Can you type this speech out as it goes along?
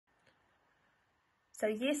So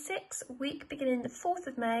Year 6, week beginning the 4th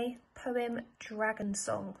of May, poem Dragon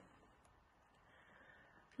Song.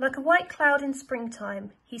 Like a white cloud in springtime,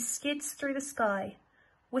 he skids through the sky,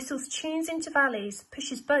 whistles tunes into valleys,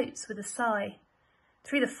 pushes boats with a sigh.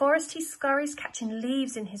 Through the forest he scurries, catching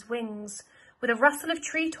leaves in his wings. With a rustle of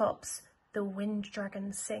treetops, the wind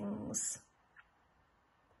dragon sings.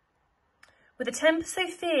 With a temper so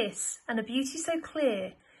fierce and a beauty so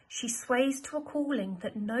clear, she sways to a calling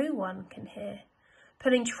that no one can hear,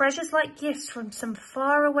 pulling treasures like gifts from some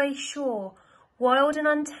faraway shore. Wild and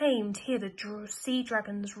untamed, hear the sea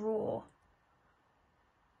dragons roar.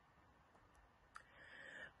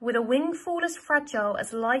 With a wingfall as fragile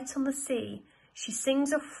as light on the sea, she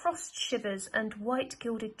sings of frost shivers and white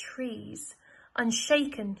gilded trees.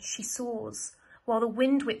 Unshaken she soars, while the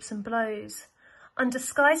wind whips and blows. Under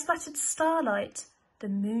sky-splattered starlight, the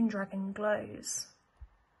moon dragon glows.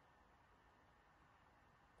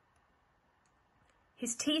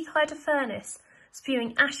 His teeth hide a furnace,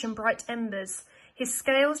 spewing ash and bright embers. His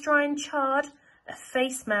scales dry and charred, a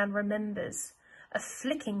face man remembers. A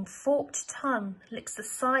flicking, forked tongue licks the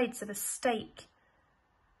sides of a stake.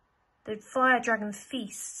 The fire dragon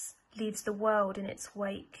feasts, leaves the world in its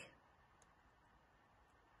wake.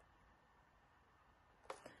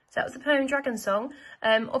 So that was the poem Dragon Song.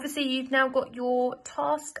 Obviously, you've now got your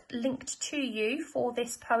task linked to you for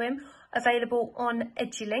this poem available on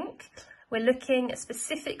EduLink. We're looking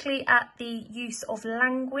specifically at the use of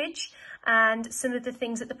language and some of the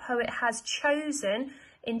things that the poet has chosen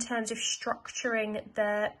in terms of structuring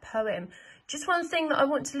their poem. Just one thing that I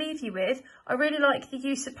want to leave you with, I really like the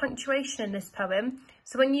use of punctuation in this poem.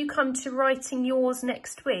 So when you come to writing yours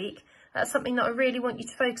next week, that's something that I really want you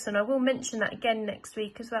to focus on. I will mention that again next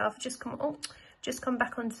week as well. I've just come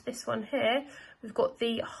back onto this one here. We've got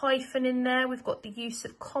the hyphen in there. We've got the use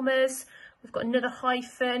of commas. We've got another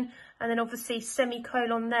hyphen and then obviously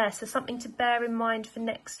semicolon there. So something to bear in mind for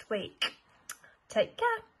next week. Take care.